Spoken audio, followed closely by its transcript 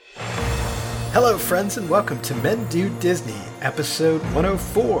Hello, friends, and welcome to Men Do Disney, episode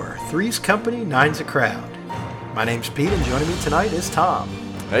 104, Three's Company, Nine's a Crowd. My name's Pete, and joining me tonight is Tom.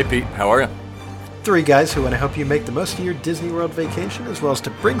 Hey, Pete. How are you? Three guys who want to help you make the most of your Disney World vacation, as well as to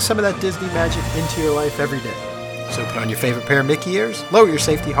bring some of that Disney magic into your life every day. So put on your favorite pair of Mickey ears, lower your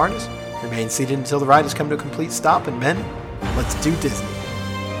safety harness, remain seated until the ride has come to a complete stop, and men, let's do Disney.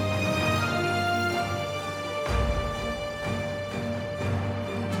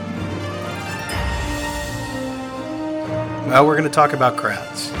 Well, we're going to talk about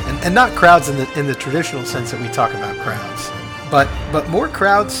crowds, and not crowds in the traditional sense that we talk about crowds, but more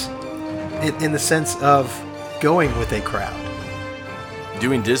crowds in the sense of going with a crowd.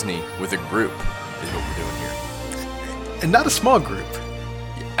 Doing Disney with a group is what we're doing here. And not a small group.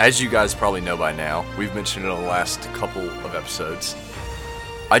 As you guys probably know by now, we've mentioned it in the last couple of episodes.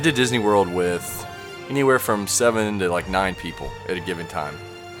 I did Disney World with anywhere from 7 to 9 people at a given time.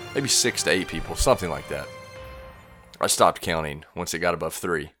 Maybe 6 to 8 people, something like that. I stopped counting once it got above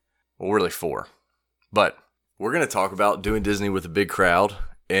 3. Well, really 4. But we're going to talk about doing Disney with a big crowd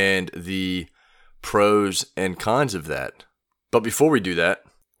and the pros and cons of that. But before we do that,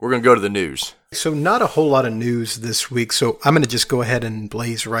 we're going to go to the news. So not a whole lot of news this week, so I'm going to just go ahead and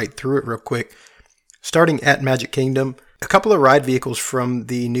blaze right through it real quick. Starting at Magic Kingdom, a couple of ride vehicles from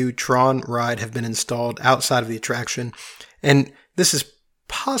the new Tron ride have been installed outside of the attraction, and this is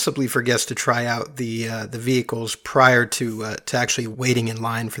possibly for guests to try out the vehicles prior to actually waiting in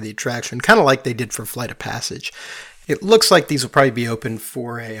line for the attraction, kind of like they did for Flight of Passage. It looks like these will probably be open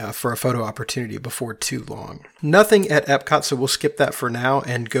for a photo opportunity before too long. Nothing at Epcot, so we'll skip that for now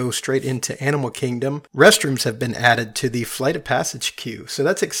and go straight into Animal Kingdom. Restrooms have been added to the Flight of Passage queue, so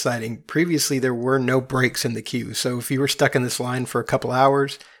that's exciting. Previously, there were no breaks in the queue, so if you were stuck in this line for a couple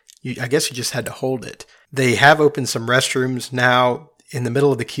hours, I guess you just had to hold it. They have opened some restrooms now in the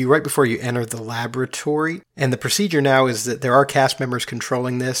middle of the queue, right before you enter the laboratory. And the procedure now is that there are cast members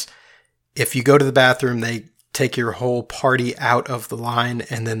controlling this. If you go to the bathroom, they take your whole party out of the line,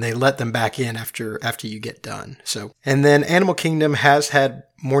 and then they let them back in after you get done. And then Animal Kingdom has had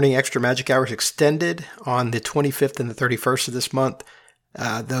morning extra magic hours extended on the 25th and the 31st of this month.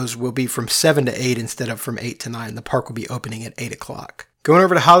 Those will be from 7 to 8 instead of from 8 to 9. The park will be opening at 8 o'clock. Going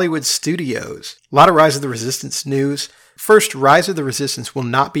over to Hollywood Studios, a lot of Rise of the Resistance news. First, Rise of the Resistance will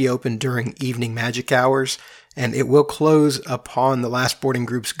not be open during evening magic hours, and it will close upon the last boarding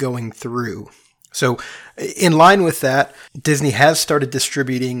groups going through. So, in line with that, Disney has started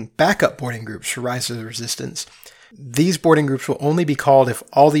distributing backup boarding groups for Rise of the Resistance. These boarding groups will only be called if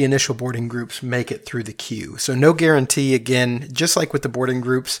all the initial boarding groups make it through the queue. So no guarantee, again, just like with the boarding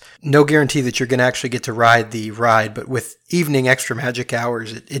groups, no guarantee that you're going to actually get to ride the ride. But with evening extra magic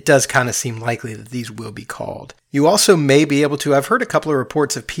hours, it does kind of seem likely that these will be called. You also may be able to, I've heard a couple of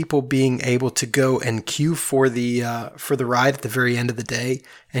reports of people being able to go and queue for the ride at the very end of the day,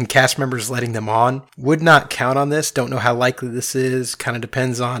 and cast members letting them on. Would not count on this. Don't know how likely this is. Kind of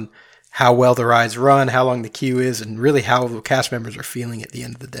depends on how well the rides run, how long the queue is, and really how the cast members are feeling at the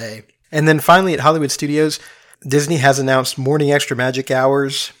end of the day. And then finally at Hollywood Studios, Disney has announced morning extra magic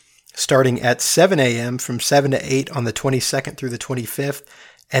hours starting at 7 a.m. from 7 to 8 on the 22nd through the 25th,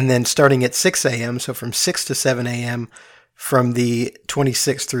 and then starting at 6 a.m., so from 6 to 7 a.m. from the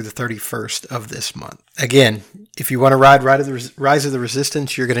 26th through the 31st of this month. Again, if you want to ride Rise of the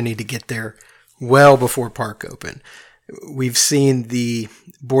Resistance, you're going to need to get there well before park open. We've seen the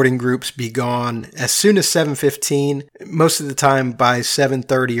boarding groups be gone as soon as 7:15. Most of the time by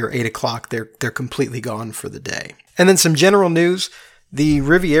 7:30 or 8 o'clock, they're completely gone for the day. And then some general news. The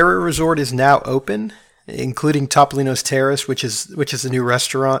Riviera Resort is now open, including Topolino's Terrace, which is a new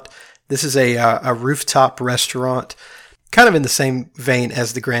restaurant. This is a rooftop restaurant, kind of in the same vein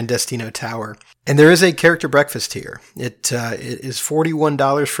as the Grand Destino Tower. And there is a character breakfast here. It is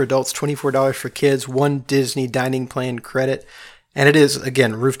 $41 for adults, $24 for kids, 1 Disney dining plan credit. And it is,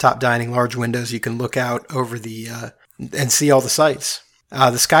 again, rooftop dining, large windows. You can look out over and see all the sights.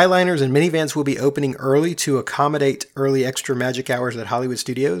 The Skyliners and minivans will be opening early to accommodate early extra magic hours at Hollywood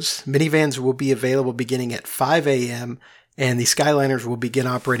Studios. Minivans will be available beginning at 5 a.m., and the Skyliners will begin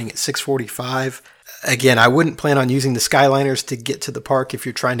operating at 6:45. Again, I wouldn't plan on using the Skyliners to get to the park if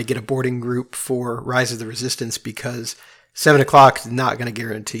you're trying to get a boarding group for Rise of the Resistance, because 7 o'clock is not going to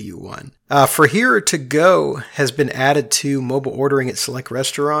guarantee you one. For Here to Go has been added to mobile ordering at select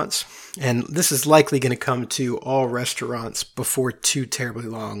restaurants, and this is likely going to come to all restaurants before too terribly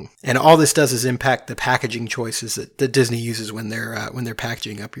long. And all this does is impact the packaging choices that Disney uses when they're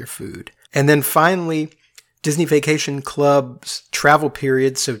packaging up your food. And then finally, Disney Vacation Club's travel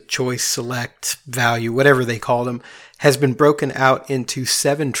period, so choice, select, value, whatever they call them, has been broken out into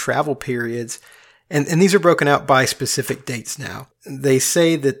 7 travel periods. And these are broken out by specific dates now. They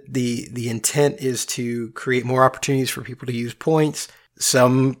say that the intent is to create more opportunities for people to use points.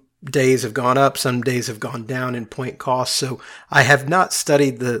 Some days have gone up, some days have gone down in point cost. So I have not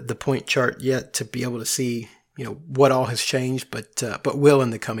studied the point chart yet to be able to see, what all has changed, but will in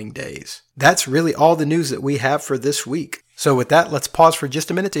the coming days. That's really all the news that we have for this week. So with that, let's pause for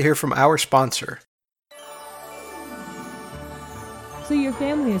just a minute to hear from our sponsor. So your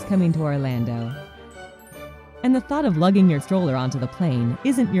family is coming to Orlando, and the thought of lugging your stroller onto the plane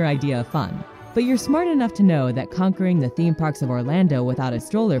isn't your idea of fun. But you're smart enough to know that conquering the theme parks of Orlando without a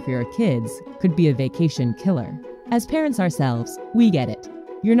stroller for your kids could be a vacation killer. As parents ourselves, we get it.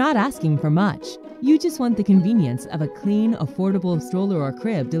 You're not asking for much. You just want the convenience of a clean, affordable stroller or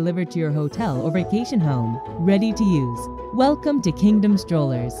crib delivered to your hotel or vacation home, ready to use. Welcome to Kingdom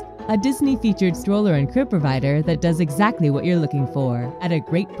Strollers, a Disney-featured stroller and crib provider that does exactly what you're looking for at a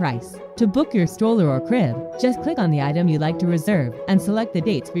great price. To book your stroller or crib, just click on the item you'd like to reserve and select the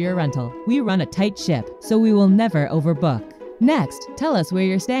dates for your rental. We run a tight ship, so we will never overbook. Next, tell us where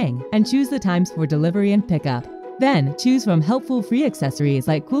you're staying and choose the times for delivery and pickup. Then, choose from helpful free accessories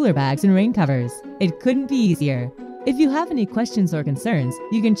like cooler bags and rain covers. It couldn't be easier. If you have any questions or concerns,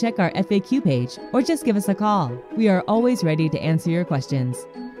 you can check our FAQ page or just give us a call. We are always ready to answer your questions.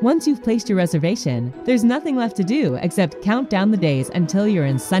 Once you've placed your reservation, there's nothing left to do except count down the days until you're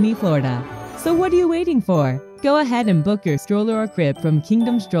in sunny Florida. So what are you waiting for? Go ahead and book your stroller or crib from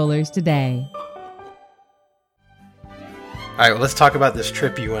Kingdom Strollers today. All right, well, let's talk about this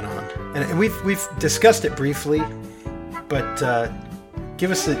trip you went on, and we've discussed it briefly, but give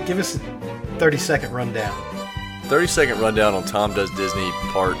us a 30-second rundown. 30-second rundown on Tom Does Disney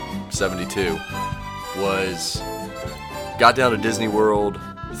Part 72 was got down to Disney World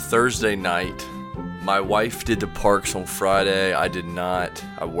Thursday night. My wife did the parks on Friday. I did not.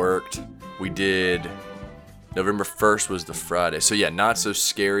 I worked. We did. November 1st was the Friday, so yeah, not so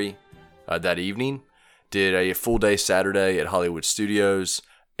scary that evening. Did a full day Saturday at Hollywood Studios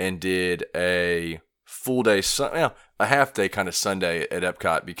and did a full day, a half day kind of Sunday at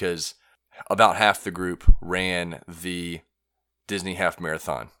Epcot because about half the group ran the Disney Half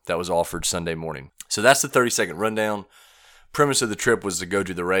Marathon that was offered Sunday morning. So that's the 30-second rundown. Premise of the trip was to go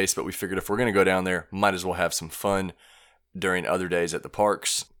do the race, but we figured if we're going to go down there, might as well have some fun during other days at the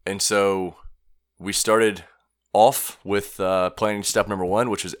parks. And so we started off with planning step number 1,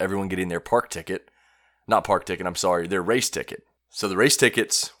 which was everyone getting their their race ticket. So the race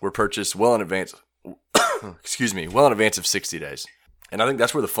tickets were purchased well in advance, well in advance of 60 days. And I think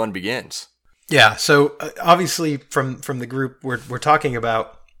that's where the fun begins. Yeah, so obviously from the group we're talking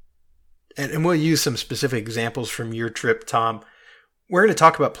about, and we'll use some specific examples from your trip, Tom. We're going to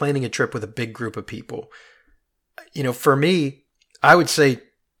talk about planning a trip with a big group of people. For me, I would say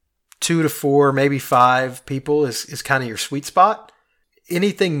 2 to 4, maybe 5 people is kind of your sweet spot.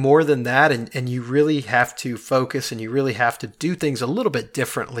 Anything more than that, and you really have to focus and you really have to do things a little bit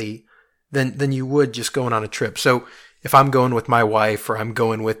differently than you would just going on a trip. So if I'm going with my wife or I'm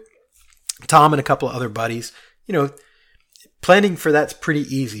going with Tom and a couple of other buddies, planning for that's pretty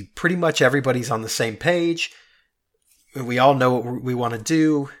easy. Pretty much everybody's on the same page. We all know what we want to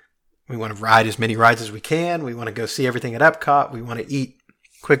do. We want to ride as many rides as we can. We want to go see everything at Epcot. We want to eat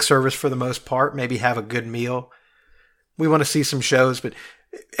quick service for the most part, maybe have a good meal. We want to see some shows, but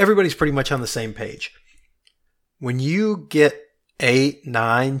everybody's pretty much on the same page. When you get 8,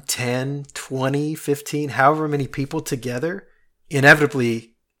 9, 10, 20, 15, however many people together,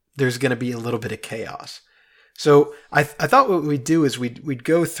 inevitably there's going to be a little bit of chaos. So I thought what we'd do is we'd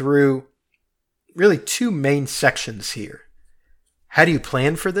go through really 2 main sections here. How do you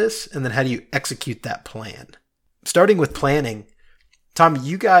plan for this? And then how do you execute that plan? Starting with planning, Tom,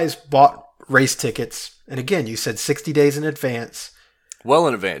 you guys bought race tickets. And again, you said 60 days in advance. Well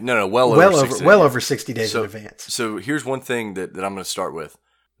in advance. No, well over 60 days in advance. So here's one thing that I'm going to start with.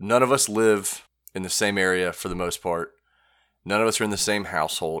 None of us live in the same area for the most part. None of us are in the same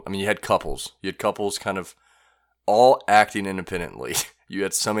household. I mean, you had couples. Kind of all acting independently. You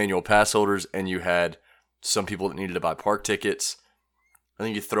had some annual pass holders, and you had some people that needed to buy park tickets. I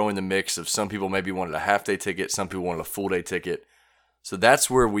think you throw in the mix of some people maybe wanted a half-day ticket, some people wanted a full-day ticket. So that's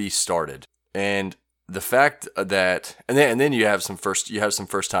where we started. And the fact that, and then you have some first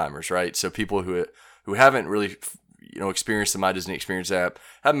timers, right? So people who haven't really, experienced the My Disney Experience app,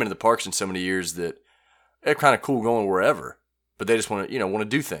 haven't been to the parks in so many years that it's kind of cool going wherever, but they just want to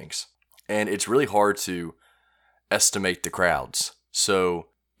do things. And it's really hard to estimate the crowds. So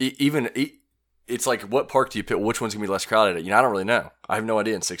it's like, what park do you pick? Which one's gonna be less crowded? I don't really know. I have no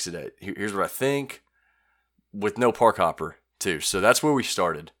idea in 60 days. Here's what I think. with no park hopper too. So that's where we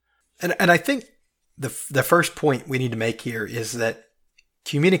started. And I think the first point we need to make here is that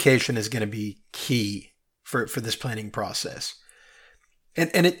communication is going to be key for this planning process.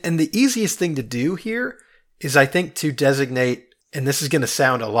 And the easiest thing to do here is, I think, to designate, and this is going to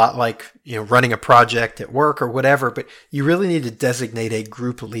sound a lot like, running a project at work or whatever, but you really need to designate a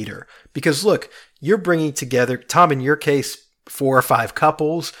group leader. Because look, you're bringing together, Tom, in your case, 4 or 5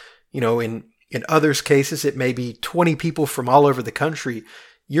 couples. In others' cases, it may be 20 people from all over the country.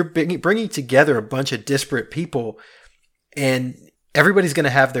 You're bringing together a bunch of disparate people, and everybody's going to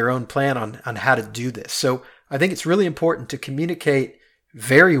have their own plan on how to do this. So I think it's really important to communicate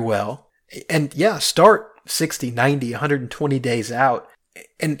very well, and start 60, 90, 120 days out.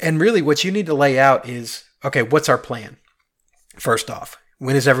 And really what you need to lay out is, okay, what's our plan? First off,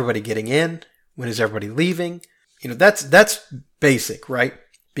 when is everybody getting in? When is everybody leaving? That's basic, right?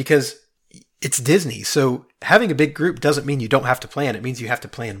 Because it's Disney. So having a big group doesn't mean you don't have to plan. It means you have to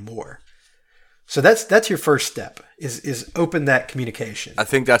plan more. So that's your first step, is open that communication. I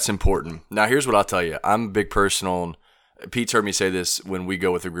think that's important. Now, here's what I'll tell you. I'm a big person on, Pete's heard me say this when we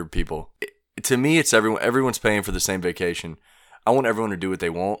go with a group of people. To me, it's everyone's paying for the same vacation. I want everyone to do what they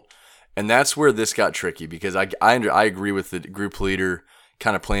want. And that's where this got tricky, because I agree with the group leader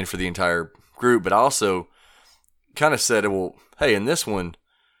kind of planning for the entire group, but I also kind of said, well, hey, in this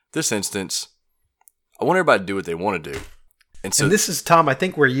instance, I want everybody to do what they want to do. And this is, Tom, I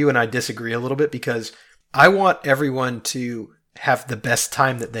think where you and I disagree a little bit, because I want everyone to have the best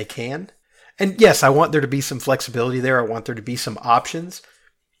time that they can. And yes, I want there to be some flexibility there. I want there to be some options.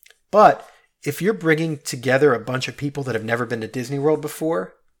 But if you're bringing together a bunch of people that have never been to Disney World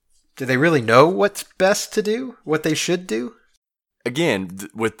before, do they really know what's best to do, what they should do? Again,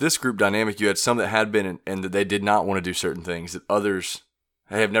 with this group dynamic, you had some that had been and that they did not want to do certain things. That others,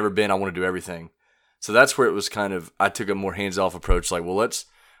 I have never been, I want to do everything. So that's where it was kind of, I took a more hands-off approach. Like, well, let's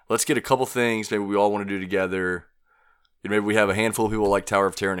get a couple things maybe we all want to do together. Maybe we have a handful of people like Tower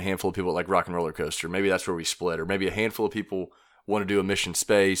of Terror and a handful of people like Rock and Roller Coaster. Maybe that's where we split. Or maybe a handful of people want to do a Mission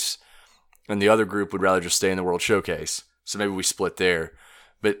Space, and the other group would rather just stay in the World Showcase. So maybe we split there.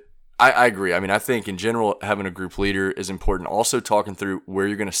 But I agree. I mean, I think in general, having a group leader is important. Also talking through where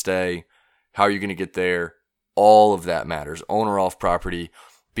you're going to stay, how you're going to get there. All of that matters. On or off property.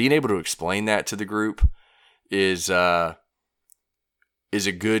 Being able to explain that to the group is a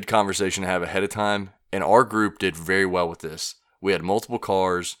good conversation to have ahead of time. And our group did very well with this. We had multiple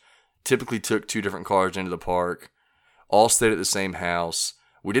cars, typically took 2 different cars into the park, all stayed at the same house.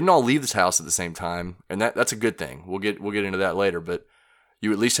 We didn't all leave this house at the same time, and that's a good thing. We'll get into that later, but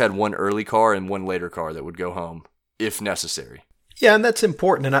you at least had one early car and one later car that would go home if necessary. Yeah, and that's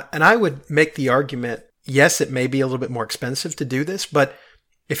important. And I would make the argument, yes, it may be a little bit more expensive to do this, but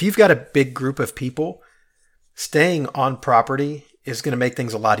if you've got a big group of people, staying on property is going to make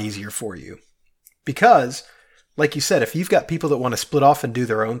things a lot easier for you. Because, like you said, if you've got people that want to split off and do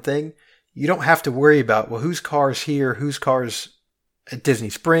their own thing, you don't have to worry about, well, whose car's here, whose car's at Disney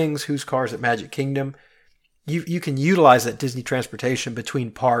Springs, whose car's at Magic Kingdom. You can utilize that Disney transportation between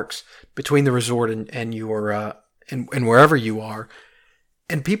parks, between the resort and your and wherever you are.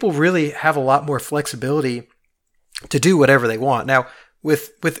 And people really have a lot more flexibility to do whatever they want. Now,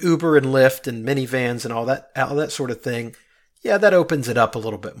 with Uber and Lyft and minivans and all that sort of thing, yeah, that opens it up a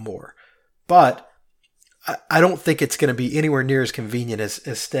little bit more. But I don't think it's going to be anywhere near as convenient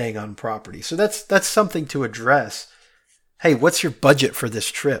as staying on property. So that's something to address. Hey, what's your budget for this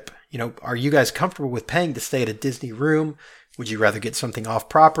trip? Are you guys comfortable with paying to stay at a Disney room? Would you rather get something off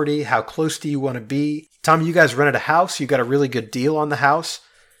property? How close do you want to be? Tom, you guys rented a house. You got a really good deal on the house,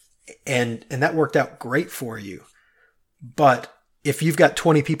 and that worked out great for you. But if you've got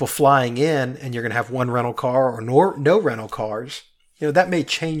 20 people flying in and you're going to have one rental car or no rental cars, that may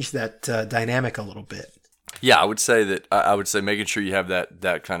change that dynamic a little bit. Yeah, I would say making sure you have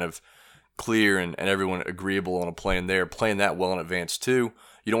that kind of clear and everyone agreeable on a plan there, plan that well in advance too.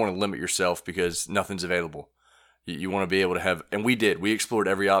 You don't want to limit yourself because nothing's available. You want to be able to have, and we did. We explored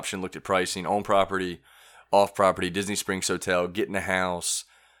every option, looked at pricing, on property, off property, Disney Springs Hotel, getting a house,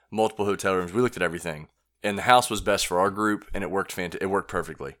 multiple hotel rooms. We looked at everything. And the house was best for our group, and it worked it worked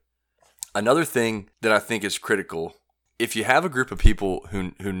perfectly. Another thing that I think is critical, if you have a group of people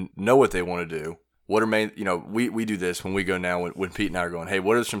who know what they want to do, what are we do this when we go now when Pete and I are going, hey,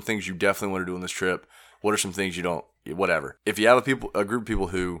 what are some things you definitely want to do on this trip? What are some things you don't? Whatever. If you have a group of people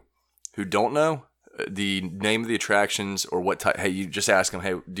who don't know the name of the attractions or what type, hey, you just ask them,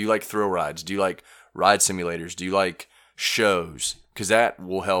 hey, do you like thrill rides? Do you like ride simulators? Do you like shows? Because that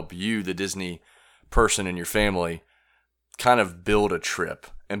will help you, the Disney person in your family, kind of build a trip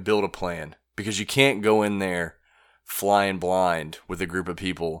and build a plan. because you can't go in there flying blind with a group of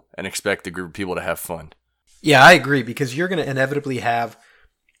people and expect the group of people to have fun. Yeah, I agree, because you're going to inevitably have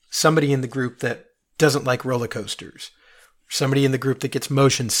somebody in the group that doesn't like roller coasters, somebody in the group that gets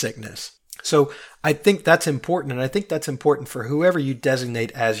motion sickness. So I think that's important, and I think that's important for whoever you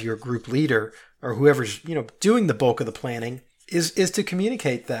designate as your group leader, or whoever's doing the bulk of the planning, is to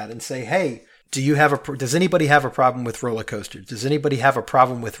communicate that and say, hey, does anybody have a problem with roller coasters? Does anybody have a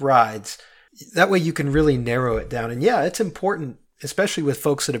problem with rides? That way you can really narrow it down. And yeah, it's important, especially with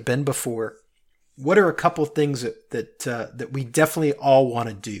folks that have been before. What are a couple things that we definitely all want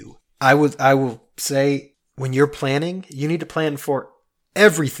to do? I will say, when you're planning, you need to plan for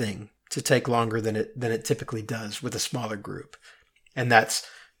everything to take longer than it typically does with a smaller group. And that's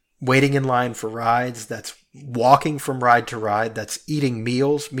waiting in line for rides, that's walking from ride to ride, that's eating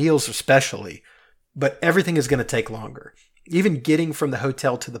meals especially. But everything is going to take longer. Even getting from the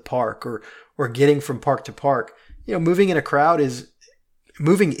hotel to the park, or getting from park to park, moving in a crowd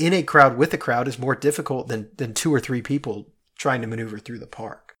with a crowd is more difficult than 2 or 3 people trying to maneuver through the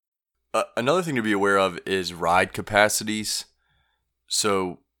park. Another thing to be aware of is ride capacities.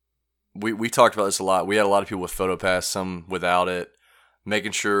 So we talked about this a lot. We had a lot of people with PhotoPass, some without it.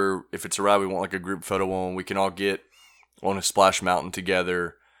 Making sure if it's a ride we want like a group photo on, we can all get on a Splash Mountain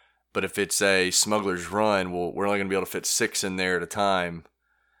together. But if it's a Smuggler's Run, well, we're only going to be able to fit 6 in there at a time.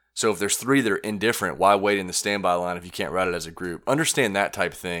 So if there's 3 that are indifferent, why wait in the standby line if you can't ride it as a group? Understand that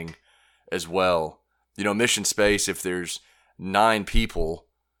type of thing as well. Mission Space, if there's 9 people,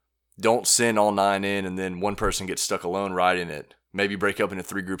 don't send all 9 in and then one person gets stuck alone riding it. Maybe break up into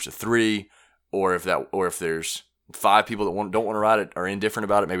 3 groups of 3, or if there's 5 people that don't want to ride it, are indifferent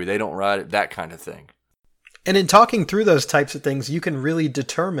about it, maybe they don't ride it, that kind of thing. And in talking through those types of things, you can really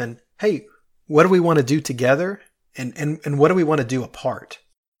determine, hey, what do we want to do together, and what do we want to do apart?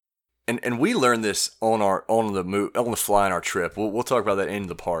 And we learned this on the fly on our trip. We'll talk about that in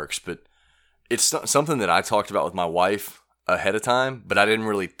the parks, but it's something that I talked about with my wife ahead of time, but I didn't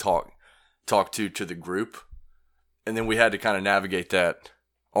really talk to the group. And then we had to kind of navigate that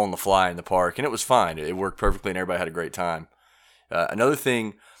on the fly in the park, and it was fine. It worked perfectly, and everybody had a great time. Another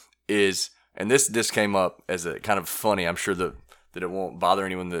thing is, and this came up as a kind of funny, I'm sure that it won't bother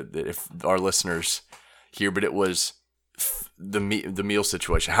anyone that if our listeners hear, but it was the meal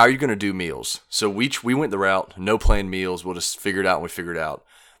situation. How are you going to do meals? So we went the route, no planned meals. We'll just figure it out when we figure it out.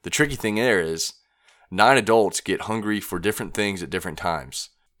 The tricky thing there is 9 adults get hungry for different things at different times.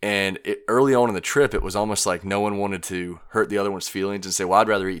 And early on in the trip, it was almost like no one wanted to hurt the other one's feelings and say, well, I'd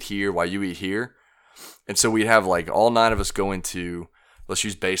rather eat here while you eat here. And so we'd have like all 9 of us go into, let's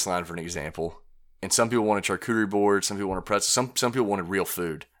use Baseline for an example. And some people wanted charcuterie boards, some people wanted pretzel, some people wanted real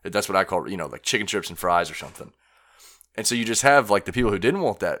food. That's what I call, like chicken strips and fries or something. And so you just have like the people who didn't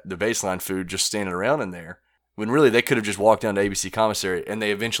want the Baseline food just standing around in there, when really they could have just walked down to ABC Commissary, and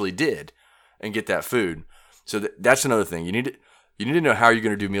they eventually did, and get that food. So that's another thing. You need to know how you're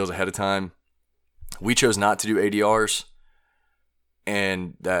going to do meals ahead of time. We chose not to do ADRs,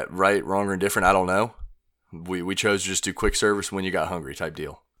 and that right, wrong, or indifferent, I don't know. We chose to just do quick service when you got hungry type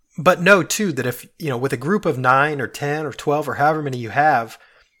deal. But know too that if, with a group of 9 or 10 or 12 or however many you have,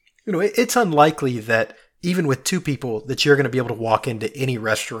 it's unlikely that even with 2 people that you're going to be able to walk into any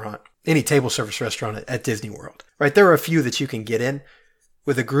restaurant, any table service restaurant at Disney World, right? There are a few that you can get in.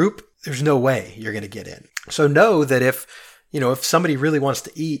 With a group, there's no way you're going to get in. So know that if somebody really wants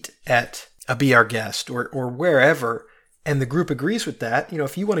to eat at a Be Our Guest or wherever, and the group agrees with that,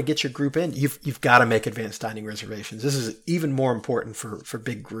 if you want to get your group in, you've got to make advanced dining reservations. This is even more important for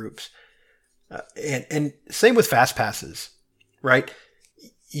big groups. And same with fast passes, right?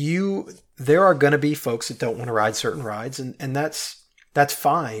 There are going to be folks that don't want to ride certain rides, and that's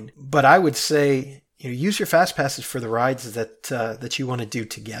fine. But I would say, use your fast passes for the rides that you want to do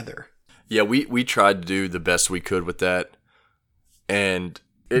together. Yeah, we tried to do the best we could with that. And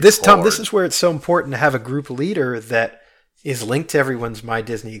this is where it's so important to have a group leader that is linked to everyone's My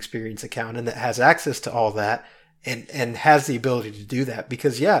Disney Experience account and that has access to all that and has the ability to do that.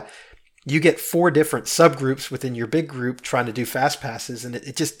 Because, yeah, you get 4 different subgroups within your big group trying to do fast passes, and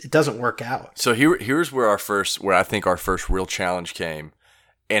it doesn't work out. So here's where I think our first real challenge came.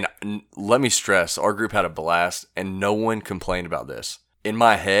 And let me stress, our group had a blast, and no one complained about this. In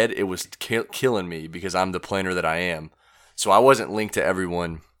my head, it was killing me because I'm the planner that I am. So I wasn't linked to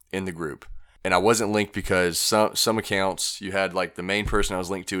everyone in the group. And I wasn't linked because some accounts, you had like the main person I was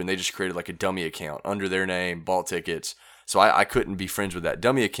linked to, and they just created like a dummy account under their name, bought tickets. So I couldn't be friends with that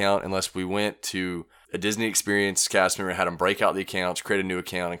dummy account unless we went to a Disney Experience cast member, had them break out the accounts, create a new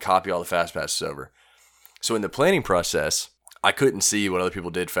account, and copy all the fast passes over. So in the planning process, I couldn't see what other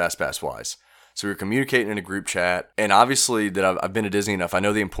people did FastPass wise. So we were communicating in a group chat, and obviously that I've been to Disney enough. I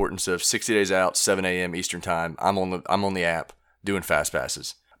know the importance of 60 days out, 7 a.m. Eastern time. I'm on the app doing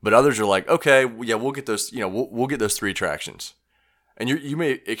FastPasses. But others are like, okay, yeah, we'll get those. We'll get those 3 attractions, and you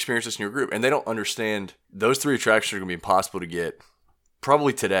may experience this in your group, and they don't understand those 3 attractions are going to be impossible to get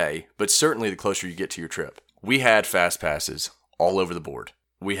probably today, but certainly the closer you get to your trip. We had FastPasses all over the board.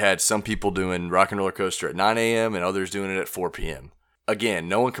 We had some people doing Rock and Roller Coaster at 9 a.m. and others doing it at 4 p.m. Again,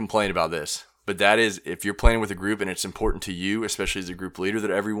 no one complained about this, but that is, if you're planning with a group and it's important to you, especially as a group leader,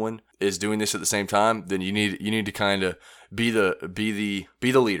 that everyone is doing this at the same time, then you need to kind of be the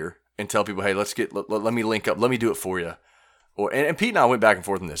leader and tell people, hey, let me link up, let me do it for you. And Pete and I went back and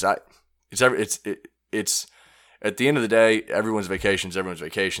forth on this. It's at the end of the day, everyone's vacation,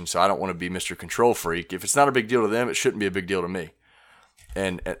 so I don't want to be Mr. Control Freak. If it's not a big deal to them, it shouldn't be a big deal to me.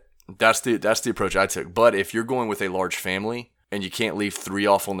 And that's the approach I took. But if you're going with a large family and you can't leave 3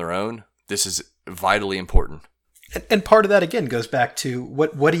 off on their own, this is vitally important. And part of that, again, goes back to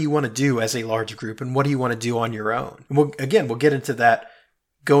what do you want to do as a large group and what do you want to do on your own? And we'll get into that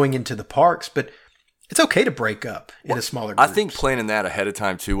going into the parks, but it's okay to break up into smaller groups. I think planning that ahead of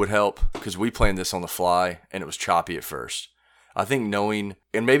time too would help, because we planned this on the fly and it was choppy at first. I think knowing,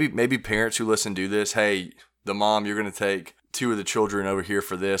 and maybe parents who listen do this, hey, the mom, you're going to take 2 of the children over here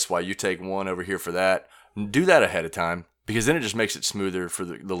for this while you take 1 over here for that. Do that ahead of time, because then it just makes it smoother for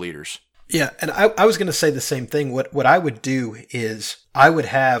the leaders. Yeah, and I was going to say the same thing. What I would do is I would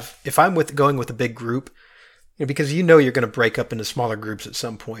have, if I'm going with a big group, because you're going to break up into smaller groups at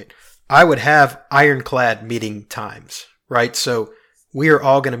some point, I would have ironclad meeting times, right? So we are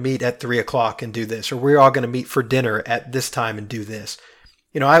all going to meet at 3 o'clock and do this, or we're all going to meet for dinner at this time and do this.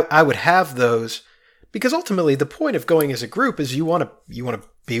 I would have those, because ultimately the point of going as a group is you want to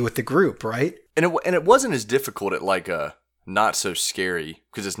be with the group, right? And it wasn't as difficult at like a not so scary,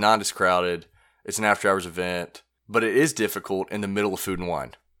 because it's not as crowded. It's an after hours event, but it is difficult in the middle of Food and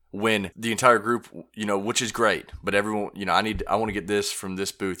Wine when the entire group, which is great, but everyone, I want to get this from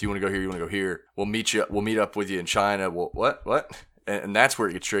this booth. You want to go here? You want to go here? We'll meet up with you in China. Well, what? And that's where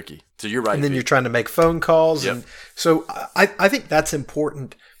it gets tricky. So you're right. And then you're trying to make phone calls. Yep. And so I think that's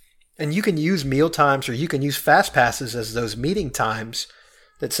important. And you can use meal times, or you can use fast passes as those meeting times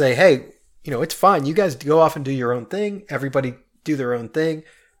that say, hey, it's fine. You guys go off and do your own thing. Everybody do their own thing.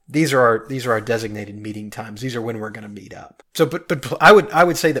 These are our designated meeting times. These are when we're going to meet up. So, but I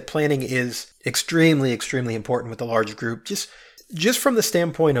would say that planning is extremely, extremely important with a large group. Just from the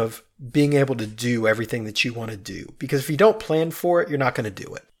standpoint of being able to do everything that you want to do. Because if you don't plan for it, you're not going to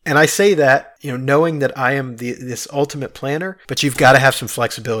do it. And I say that, knowing that I am this ultimate planner, but you've got to have some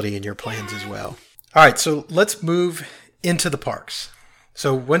flexibility in your plans as well. All right, so let's move into the parks.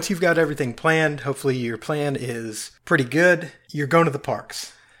 So once you've got everything planned, hopefully your plan is pretty good, you're going to the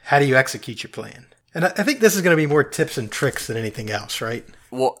parks. How do you execute your plan? And I think this is going to be more tips and tricks than anything else, right?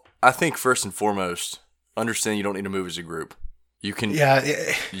 Well, I think first and foremost, understand you don't need to move as a group. You can.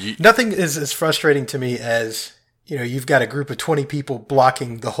 Yeah, nothing is as frustrating to me as, you've got a group of 20 people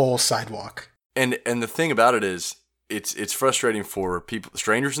blocking the whole sidewalk. And the thing about it is, it's frustrating for people,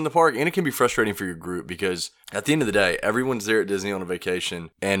 strangers in the park, and it can be frustrating for your group, because at the end of the day, everyone's there at Disney on a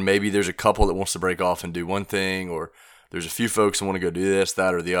vacation, and maybe there's a couple that wants to break off and do one thing, or there's a few folks that want to go do this,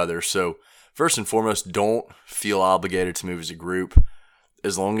 that, or the other. So first and foremost, don't feel obligated to move as a group.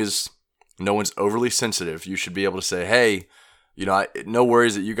 As long as no one's overly sensitive, you should be able to say, hey, no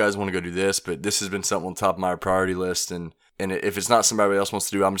worries that you guys want to go do this, but this has been something on top of my priority list, and if it's not somebody else wants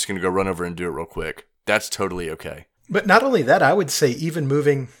to do, I'm just going to go run over and do it real quick. That's totally okay. But not only that, I would say even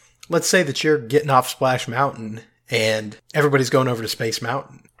moving, let's say that you're getting off Splash Mountain and everybody's going over to Space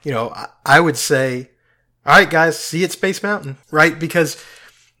Mountain. I would say, all right, guys, see you at Space Mountain, right? Because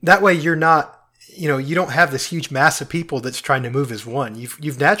that way you're not, you don't have this huge mass of people that's trying to move as one.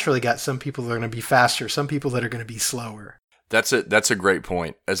 You've naturally got some people that are going to be faster, some people that are going to be slower. That's a great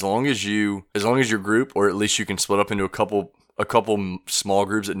point. As long as your group, or at least you can split up into a couple small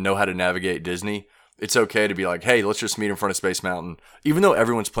groups that know how to navigate Disney, it's okay to be like, hey, let's just meet in front of Space Mountain. Even though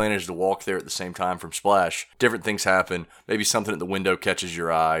everyone's plan is to walk there at the same time from Splash, different things happen. Maybe something at the window catches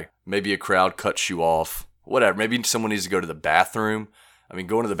your eye. Maybe a crowd cuts you off. Whatever. Maybe someone needs to go to the bathroom. I mean,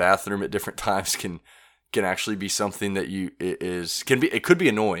 going to the bathroom at different times can actually be something that it could be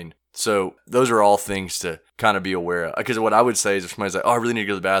annoying. So those are all things to kind of be aware of. Because what I would say is, if somebody's like, oh, I really need to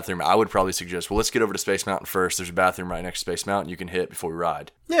go to the bathroom, I would probably suggest, well, let's get over to Space Mountain first. There's a bathroom right next to Space Mountain you can hit before we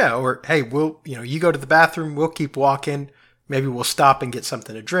ride. Yeah, or hey, you go to the bathroom, we'll keep walking. Maybe we'll stop and get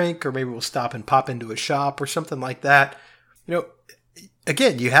something to drink, or maybe we'll stop and pop into a shop or something like that.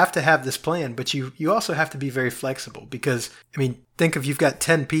 again, you have to have this plan, but you also have to be very flexible because, I mean, think if you've got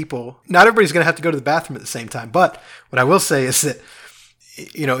 10 people, not everybody's going to have to go to the bathroom at the same time. But what I will say is that,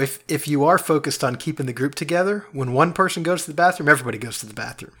 you know, if you are focused on keeping the group together, when one person goes to the bathroom, everybody goes to the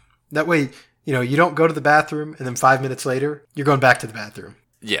bathroom. That way, you know, you don't go to the bathroom and then 5 minutes later, you're going back to the bathroom.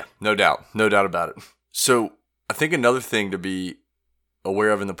 Yeah, no doubt. No doubt about it. So I think another thing to be aware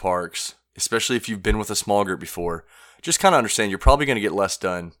of in the parks, especially if you've been with a small group before, just kind of understand you're probably going to get less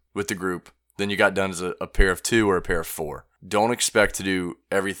done with the group than you got done as a pair of 2 or a pair of 4. Don't expect to do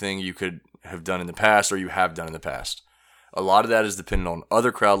everything you could have done in the past or you have done in the past. A lot of that is dependent on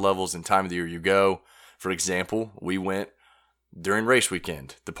other crowd levels and time of the year you go. For example, we went during race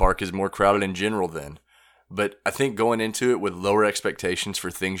weekend. The park is more crowded in general then. But I think going into it with lower expectations for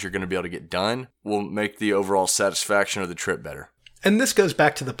things you're going to be able to get done will make the overall satisfaction of the trip better. And this goes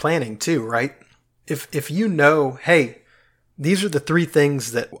back to the planning too, right? If you know, hey, these are the 3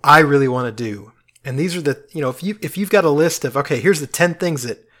 things that I really want to do. And these are the, you know, if you've got a list of, okay, here's the 10 things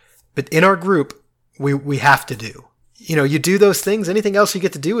but in our group, we have to do. You know, you do those things. Anything else you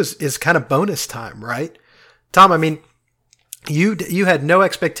get to do is kind of bonus time, right? Tom, I mean, you had no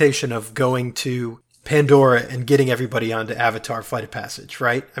expectation of going to Pandora and getting everybody onto Avatar Flight of Passage,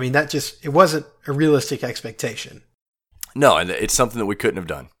 right? I mean, it wasn't a realistic expectation. No, and it's something that we couldn't have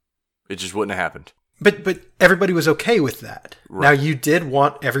done. It just wouldn't have happened. But everybody was okay with that. Right. Now, you did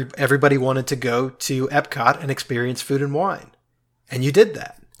want everybody wanted to go to Epcot and experience Food and Wine, and you did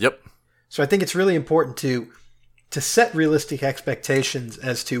that. Yep. So I think it's really important to set realistic expectations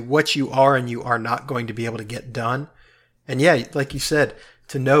as to what you are and you are not going to be able to get done. And yeah, like you said,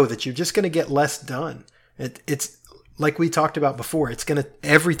 to know that you're just going to get less done. It's like we talked about before.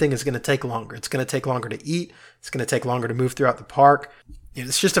 Everything is going to take longer. It's going to take longer to eat. It's going to take longer to move throughout the park.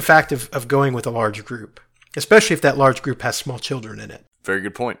 It's just a fact of going with a large group, especially if that large group has small children in it. Very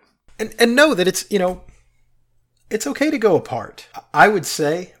good point. And know that it's, you know, it's okay to go apart. I would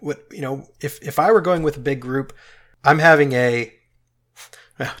say, if I were going with a big group, I'm having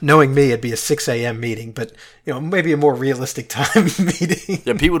knowing me, it'd be a 6 a.m. meeting, but, you know, maybe a more realistic time meeting.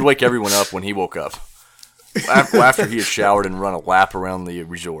 Yeah, Pete would wake everyone up when he woke up. After he had showered and run a lap around the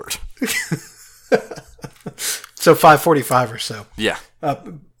resort. So 5:45 or so. Yeah.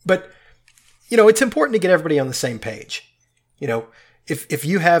 But, you know, it's important to get everybody on the same page. You know, if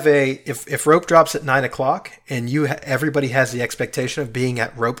you have if rope drops at 9 o'clock and everybody has the expectation of being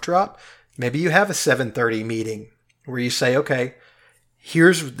at rope drop, maybe you have a 7:30 meeting where you say, okay,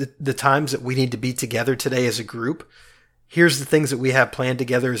 here's the times that we need to be together today as a group. Here's the things that we have planned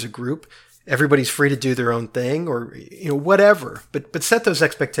together as a group. Everybody's free to do their own thing or, you know, whatever. But set those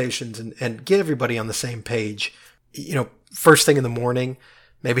expectations and get everybody on the same page. You know, first thing in the morning,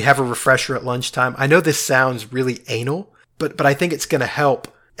 maybe have a refresher at lunchtime. I know this sounds really anal, but I think it's going to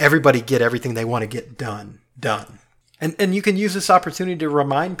help everybody get everything they want to get done. And you can use this opportunity to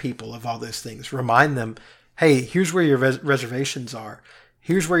remind people of all those things. Remind them, hey, here's where your reservations are.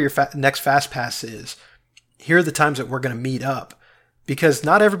 Here's where your next Fast Pass is. Here are the times that we're going to meet up. Because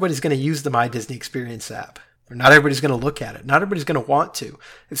not everybody's going to use the My Disney Experience app. Or not everybody's going to look at it. Not everybody's going to want to.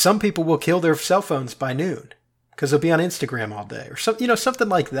 And some people will kill their cell phones by noon. Because they'll be on Instagram all day. Or something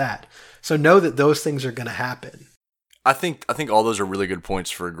like that. So know that those things are going to happen. I think all those are really good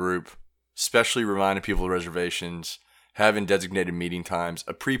points for a group. Especially reminding people of reservations. Having designated meeting times.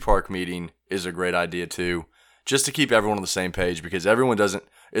 A pre-park meeting is a great idea too. Just to keep everyone on the same page. Because everyone isn't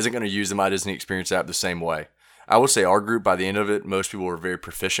going to use the My Disney Experience app the same way. I would say our group, by the end of it, most people were very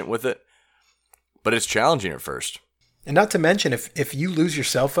proficient with it. But it's challenging at first. And not to mention, if you lose your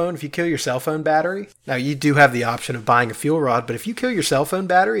cell phone, if you kill your cell phone battery, now you do have the option of buying a fuel rod, but if you kill your cell phone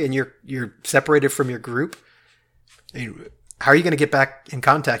battery and you're separated from your group, how are you going to get back in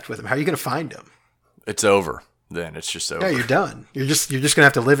contact with them? How are you going to find them? It's over then. It's just over. Yeah, you're done. You're just going to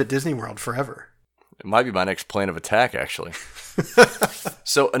have to live at Disney World forever. It might be my next plan of attack, actually.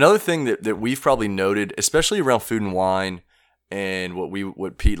 So another thing that we've probably noted, especially around Food and Wine and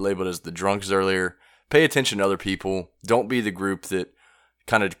what Pete labeled as the drunks earlier, pay attention to other people. Don't be the group that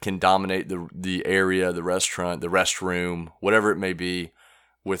kind of can dominate the area, the restaurant, the restroom, whatever it may be,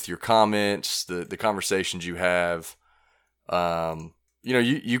 with your comments, the conversations you have.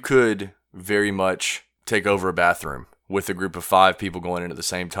 You could very much take over a bathroom with a group of 5 people going in at the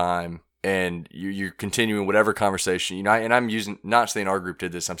same time. And you're continuing whatever conversation, and I'm not saying our group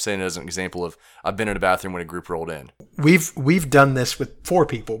did this. I'm saying it as an example of I've been in a bathroom when a group rolled in. We've done this with 4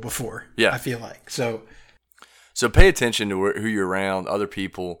 people before. Yeah, I feel like so pay attention to who you're around, other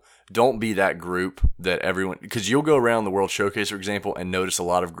people. Don't be that group that everyone, because you'll go around the World Showcase, for example, and notice a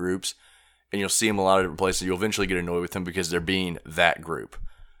lot of groups, and you'll see them a lot of different places. You'll eventually get annoyed with them because they're being that group.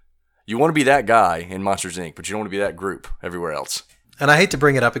 You want to be that guy in Monsters, Inc., but you don't want to be that group everywhere else. And I hate to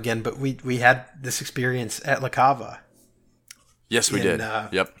bring it up again, but we had this experience at La Cava. Yes, we did.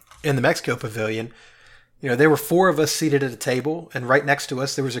 Yep. In the Mexico Pavilion. There were 4 of us seated at a table, and right next to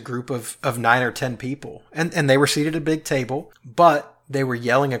us there was a group of 9 or 10 people. And they were seated at a big table, but they were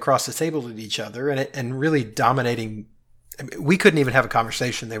yelling across the table at each other and really dominating. I mean, we couldn't even have a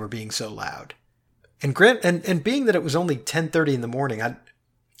conversation. They were being so loud. And being that it was only 10:30 in the morning, I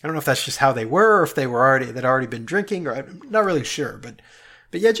don't know if that's just how they were, or if they'd already been drinking, or I'm not really sure. But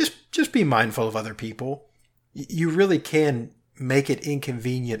yeah, just be mindful of other people. You really can make it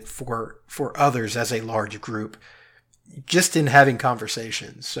inconvenient for others as a large group, just in having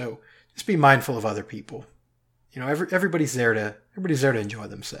conversations. So just be mindful of other people. Everybody's there to enjoy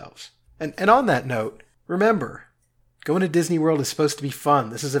themselves. And on that note, remember, going to Disney World is supposed to be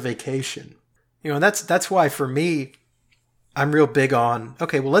fun. This is a vacation. And that's why for me, I'm real big on,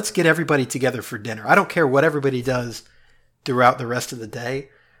 okay, well, let's get everybody together for dinner. I don't care what everybody does throughout the rest of the day.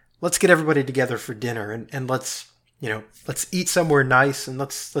 Let's get everybody together for dinner and let's eat somewhere nice, and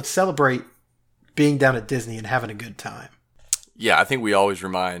let's celebrate being down at Disney and having a good time. Yeah, I think we always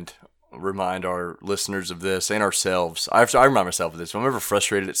remind our listeners of this and ourselves. I remind myself of this. When I'm ever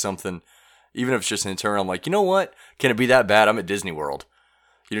frustrated at something, even if it's just internal, I'm like, you know what? Can it be that bad? I'm at Disney World.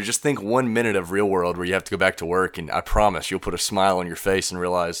 Just think 1 minute of real world where you have to go back to work, and I promise you'll put a smile on your face and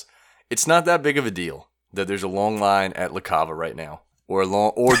realize it's not that big of a deal that there's a long line at La Cava right now, or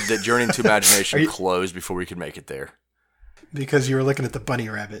that Journey into Imagination closed before we could make it there. Because you were looking at the bunny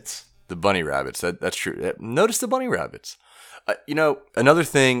rabbits. The bunny rabbits, that's true. Notice the bunny rabbits. Another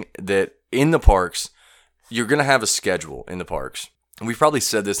thing that in the parks, you're going to have a schedule in the parks. And we've probably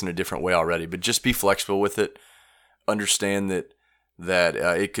said this in a different way already, but just be flexible with it. Understand that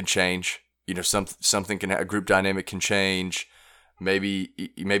it could change. Something a group dynamic can change. Maybe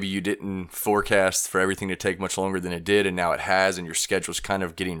you didn't forecast for everything to take much longer than it did, and now it has, and your schedule's kind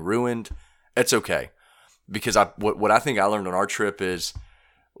of getting ruined. It's okay, because what I think I learned on our trip is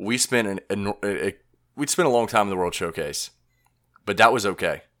we spent we'd spent a long time in the World Showcase, but that was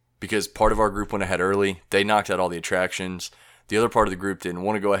okay because part of our group went ahead early. They knocked out all the attractions. The other part of the group didn't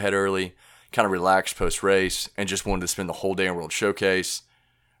want to go ahead early, kind of relaxed post-race, and just wanted to spend the whole day in World Showcase.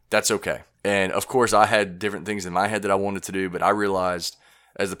 That's okay. And, of course, I had different things in my head that I wanted to do, but I realized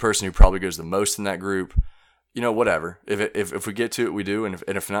as the person who probably goes the most in that group, whatever. If we get to it, we do, and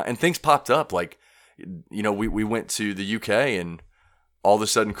if not, and things popped up. Like, we went to the UK, and all of a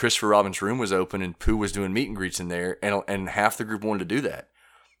sudden Christopher Robin's room was open, and Pooh was doing meet and greets in there, and half the group wanted to do that.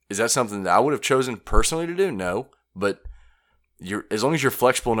 Is that something that I would have chosen personally to do? No, but as long as you're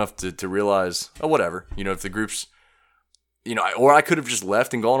flexible enough to realize, oh, whatever, if the group's, or I could have just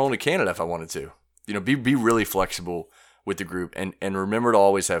left and gone on to Canada if I wanted to. Be really flexible with the group and remember to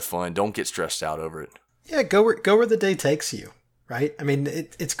always have fun. Don't get stressed out over it. Yeah, go where the day takes you, right? I mean,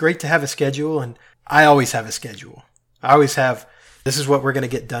 it's great to have a schedule, and I always have a schedule. I always have, this is what we're going to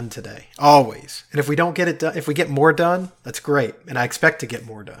get done today, always. And if we don't get it done, if we get more done, that's great, and I expect to get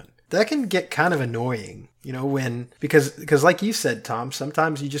more done. That can get kind of annoying, because like you said, Tom,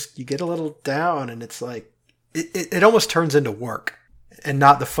 sometimes you get a little down, and it's like, it almost turns into work and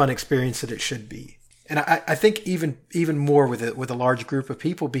not the fun experience that it should be. And I think even more with a large group of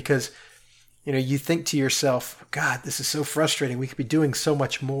people, because, you think to yourself, God, this is so frustrating. We could be doing so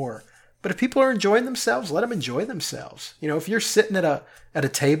much more. But if people are enjoying themselves, let them enjoy themselves. If you're sitting at a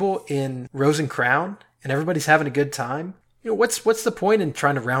table in Rose and Crown and everybody's having a good time, what's the point in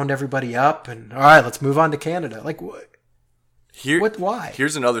trying to round everybody up and, all right, let's move on to Canada? Like, what? Why?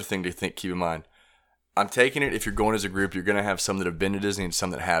 Here's another thing to keep in mind. I'm taking it, if you're going as a group, you're going to have some that have been to Disney and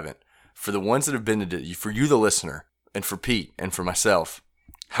some that haven't. For the ones that have been to Disney, for you, the listener, and for Pete, and for myself,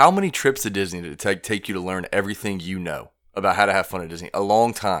 how many trips to Disney did it take you to learn everything you know about how to have fun at Disney? A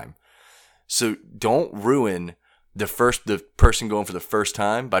long time. So don't ruin the person going for the first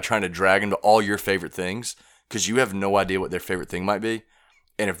time by trying to drag them to all your favorite things, because you have no idea what their favorite thing might be.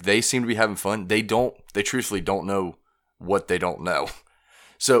 And if they seem to be having fun, they truthfully don't know what they don't know.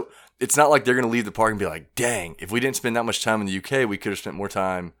 So it's not like they're going to leave the park and be like, dang, if we didn't spend that much time in the UK, we could have spent more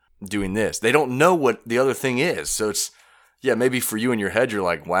time doing this. They don't know what the other thing is. So it's, yeah, maybe for you in your head, you're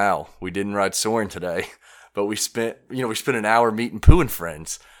like, wow, we didn't ride Soarin' today, but we spent an hour meeting Pooh and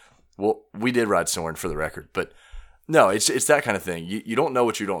friends. Well, we did ride Soarin' for the record, but no, it's that kind of thing. You don't know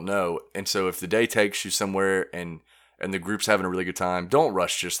what you don't know. And so if the day takes you somewhere and the group's having a really good time, don't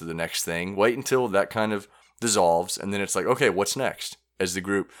rush just to the next thing. Wait until that kind of dissolves. And then it's like, okay, what's next as the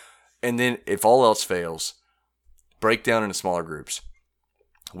group? And then if all else fails, break down into smaller groups.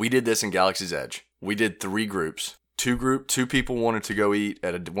 We did this in Galaxy's Edge. We did 3 groups. Two people wanted to go eat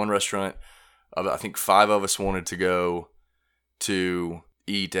at one restaurant. I think 5 of us wanted to go to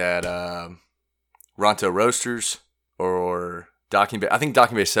eat at Ronto Roasters or Docking Bay. I think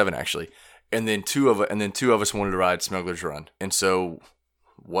Docking Bay 7 actually. And then two of us wanted to ride Smuggler's Run. And so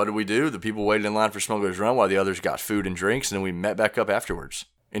what did we do? The people waited in line for Smuggler's Run while the others got food and drinks, and then we met back up afterwards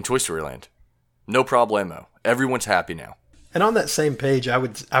in Toy Story Land. No problemo. Everyone's happy now. And on that same page, I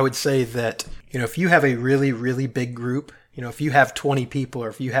would say that, if you have a really, really big group, if you have 20 people or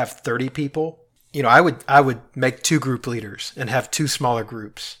if you have 30 people, I would make 2 group leaders and have 2 smaller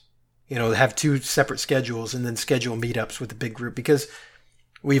groups, have 2 separate schedules and then schedule meetups with the big group, because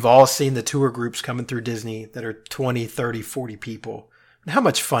we've all seen the tour groups coming through Disney that are 20, 30, 40 people. And how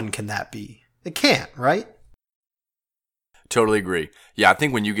much fun can that be? It can't, right? Totally agree. Yeah, I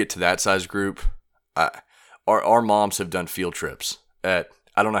think when you get to that size group, our moms have done field trips I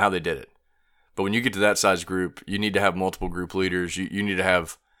don't know how they did it, but when you get to that size group, you need to have multiple group leaders. You need to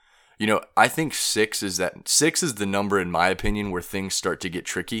have, I think 6 is the number, in my opinion, where things start to get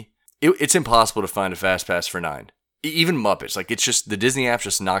tricky. It's impossible to find a fast pass for 9. Even Muppets, it's just, the Disney app's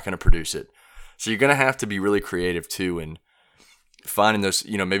just not going to produce it. So you're going to have to be really creative too, and finding those,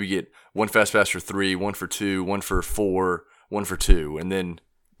 maybe get 1 fast pass for 3, 1 for 2, 1 for 4, 1 for 2, and then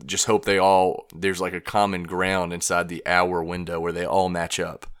just hope there's a common ground inside the hour window where they all match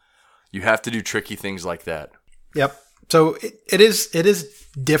up. You have to do tricky things like that. Yep. So it is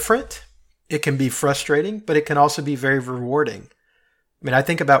different. It can be frustrating, but it can also be very rewarding. I mean, I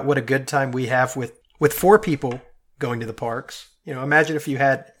think about what a good time we have with 4 people going to the parks. Imagine if you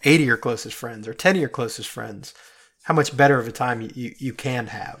had 8 of your closest friends or 10 of your closest friends. How much better of a time you can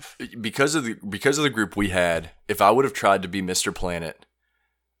have. Because of the group we had, if I would have tried to be Mr. Planet,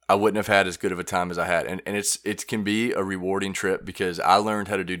 I wouldn't have had as good of a time as I had. And it can be a rewarding trip because I learned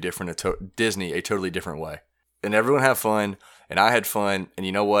how to do Disney a totally different way. And everyone had fun, and I had fun. And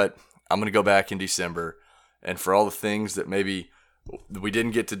you know what? I'm going to go back in December. And for all the things that maybe we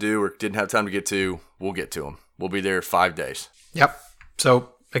didn't get to do or didn't have time to get to, we'll get to them. We'll be there 5 days. Yep.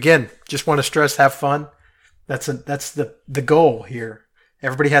 So, again, just want to stress, have fun. That's the goal here.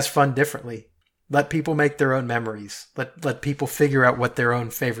 Everybody has fun differently. Let people make their own memories. Let people figure out what their own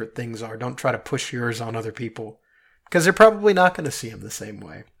favorite things are. Don't try to push yours on other people, because they're probably not going to see them the same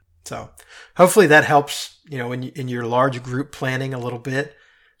way. So hopefully that helps, in your large group planning a little bit.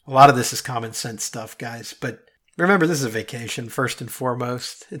 A lot of this is common sense stuff, guys. But remember, this is a vacation first and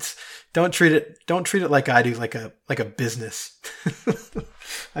foremost. Don't treat it like I do, like a business.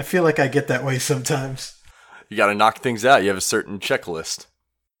 I feel like I get that way sometimes. You got to knock things out. You have a certain checklist.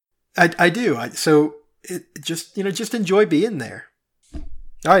 I do. So just enjoy being there.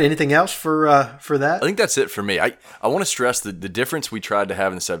 All right. Anything else for that? I think that's it for me. I want to stress the difference we tried to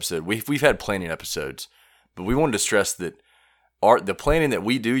have in this episode. We've had planning episodes, but we wanted to stress that the planning that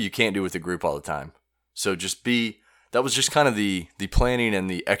we do, you can't do with the group all the time. So that was just kind of the planning and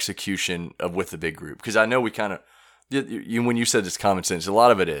the execution with the big group. Because I know we kind of, when you said it's common sense, a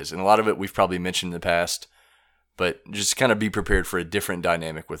lot of it is, and a lot of it we've probably mentioned in the past. But just kind of be prepared for a different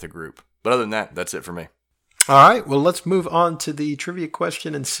dynamic with a group. But other than that, that's it for me. All right. Well, let's move on to the trivia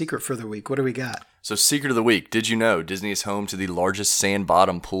question and secret for the week. What do we got? So, secret of the week. Did you know Disney is home to the largest sand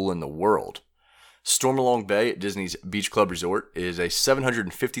bottom pool in the world? Stormalong Bay at Disney's Beach Club Resort is a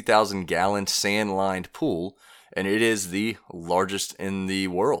 750,000-gallon sand-lined pool, and it is the largest in the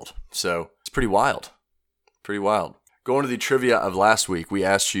world. So, it's pretty wild. Pretty wild. Going to the trivia of last week, we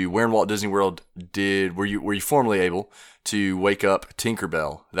asked you, where in Walt Disney World were you formerly able to wake up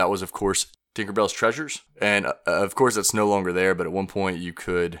Tinkerbell? That was, of course, Tinkerbell's Treasures. And, of course, that's no longer there, but at one point you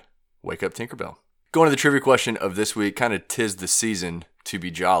could wake up Tinkerbell. Going to the trivia question of this week, kind of 'tis the season to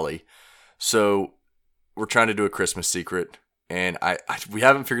be jolly. So we're trying to do a Christmas secret, and we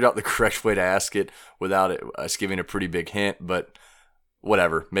haven't figured out the correct way to ask it without us giving a pretty big hint, but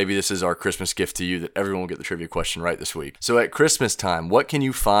whatever. Maybe this is our Christmas gift to you that everyone will get the trivia question right this week. So at Christmas time, what can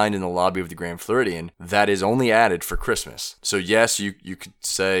you find in the lobby of the Grand Floridian that is only added for Christmas? So yes, you could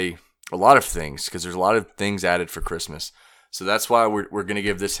say a lot of things because there's a lot of things added for Christmas. So that's why we're going to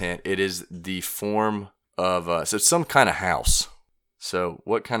give this hint. It is the form of, so it's some kind of house. So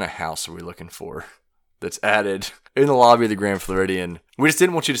what kind of house are we looking for that's added in the lobby of the Grand Floridian? We just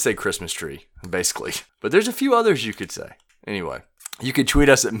didn't want you to say Christmas tree, basically. But there's a few others you could say. Anyway. You can tweet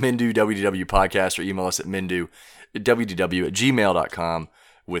us at MenduWDW Podcast or email us at MenduWDW@gmail.com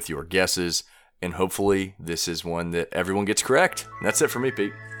with your guesses. And hopefully this is one that everyone gets correct. And that's it for me,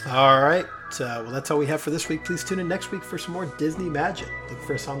 Pete. All right. Well, that's all we have for this week. Please tune in next week for some more Disney magic. Look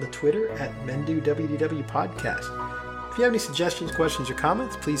for us on the Twitter at MenduWDW Podcast. If you have any suggestions, questions, or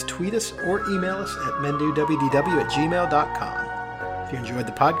comments, please tweet us or email us at mendowdw@gmail.com. If you enjoyed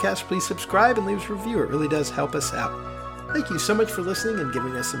the podcast, please subscribe and leave us a review. It really does help us out. Thank you so much for listening and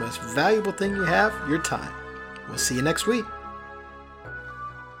giving us the most valuable thing you have, your time. We'll see you next week.